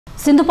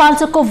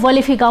सिन्धुपाल्चोकको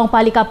वलेफी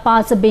गाउँपालिका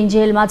 5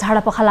 बेन्जेलमा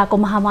झाडापखालाको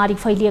महामारी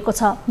फैलिएको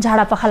छ।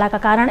 झाडापखालाका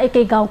कारण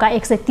एकै गाउँका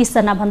 130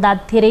 जना भन्दा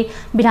धेरै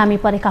बिरामी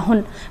परेका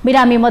हुन्।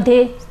 बिरामी मध्ये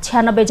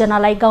 96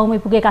 जनालाई गाउँमै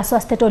पुगेका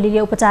स्वास्थ्य टोलीले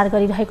उपचार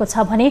गरिरहेको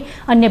छ भने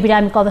अन्य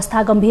बिरामीको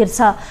अवस्था गम्भीर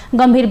छ।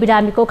 गम्भीर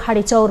बिरामीको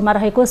खाडीचौरमा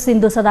रहेको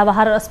सिन्धु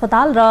सदाबहार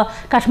अस्पताल र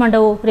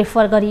काठमाडौँ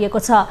रेफर गरिएको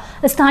छ।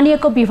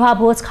 स्थानीयको विवाह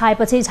भोज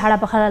खाएपछि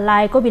झाडापखाला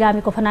लागेको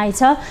बिरामीको भनाइ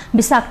छ।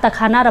 विषाक्त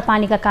खाना र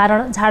पानीका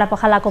कारण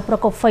झाडापखालाको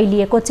प्रकोप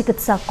फैलिएको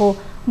चिकित्सकको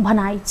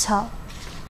भनाइ छ।